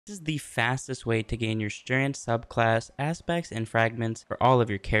This is the fastest way to gain your Strand subclass, aspects, and fragments for all of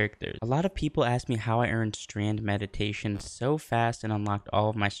your characters. A lot of people ask me how I earned Strand meditation so fast and unlocked all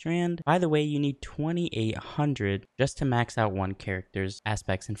of my Strand. By the way, you need 2,800 just to max out one character's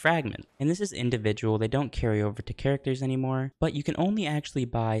aspects and fragments. And this is individual, they don't carry over to characters anymore, but you can only actually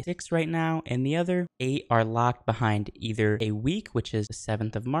buy 6 right now, and the other 8 are locked behind either a week, which is the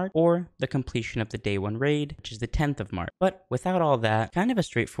 7th of March, or the completion of the day 1 raid, which is the 10th of March. But without all that, kind of a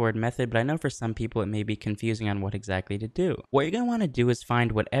straightforward method, but I know for some people it may be confusing on what exactly to do. What you're going to want to do is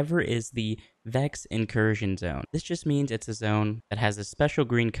find whatever is the Vex Incursion Zone. This just means it's a zone that has a special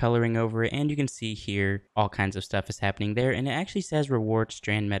green coloring over it, and you can see here all kinds of stuff is happening there, and it actually says reward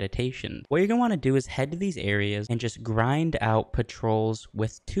Strand meditation. What you're going to want to do is head to these areas and just grind out patrols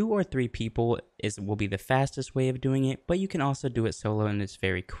with 2 or 3 people will be the fastest way of doing it, but you can also do it solo and it's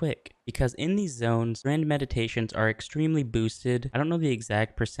very quick. Because in these zones, Strand meditations are extremely boosted. I don't know the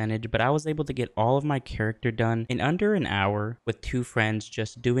exact percentage, but I was able to get all of my character done in under an hour with 2 friends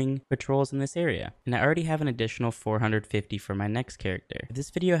just doing patrols in this area. And I already have an additional 450 for my next character. If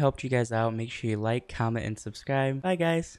this video helped you guys out, make sure you like, comment, and subscribe. Bye guys!